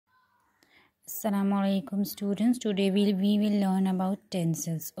Assalamu alaikum students. Today we will learn about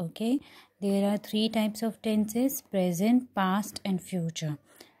tenses. Okay, there are three types of tenses: present, past and future.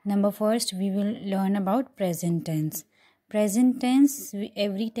 First we will learn about present tense. Present tense,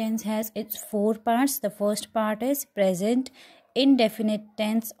 every tense has its four parts. The first part is present indefinite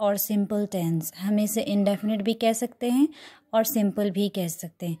tense और simple tense. हम इसे indefinite भी कह सकते हैं और simple भी कह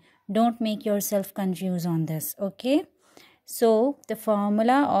सकते हैं. Don't make yourself confused on this. Okay, so the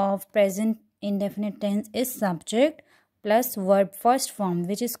formula of present indefinite tense is subject plus verb first form,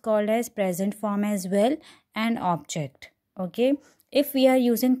 which is called as present form as well, and object. Okay, if we are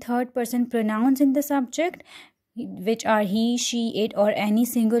using third person pronouns in the subject, which are he, she, it or any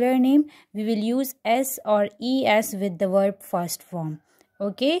singular name, we will use s or es with the verb first form.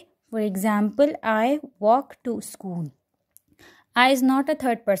 Okay, for example, I walk to school. I is not a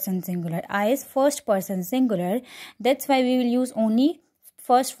third person singular. I is first person singular. That's why we will use only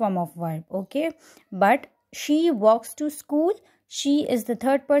first form of verb. Okay, but she walks to school. She is the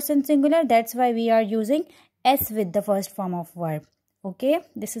third person singular. That's why we are using s with the first form of verb. Okay,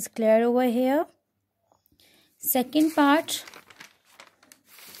 this is clear over here. Second part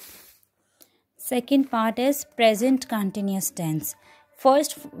is present continuous tense.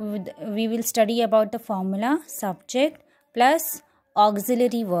 First we will study about the formula subject plus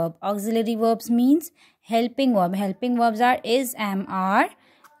auxiliary verb. Auxiliary verbs means helping verb. Helping verbs are is, am, are,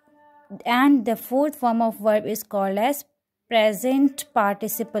 and the fourth form of verb is called as present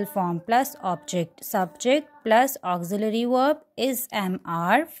participle form plus object. Subject plus auxiliary verb is, am,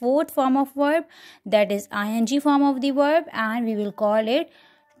 are. Fourth form of verb, that is ing form of the verb, and we will call it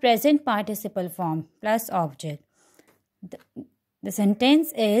present participle form plus object. The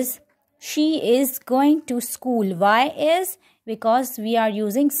sentence is she is going to school. Why is? Because we are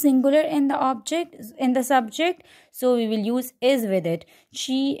using singular in the object, in the subject, so we will use is with it.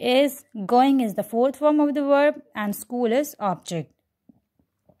 She is going is the fourth form of the verb and school is object.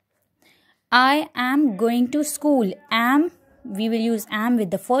 I am going to school. Am, we will use am with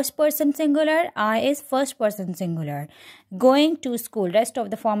the first person singular. I is first person singular. Going to school, rest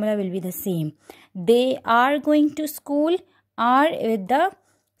of the formula will be the same. They are going to school, are with the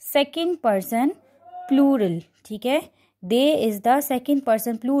second person plural. ठीक है, they is the second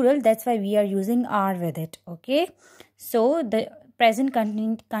person plural, that's why we are using are with it. Okay, so the present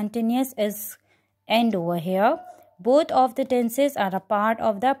continuous is end over here. Both of the tenses are a part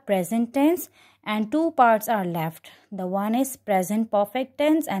of the present tense and two parts are left. The one is present perfect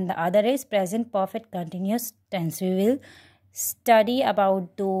tense and the other is present perfect continuous tense. We will study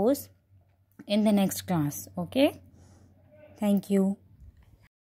about those in the next class. Okay, thank you.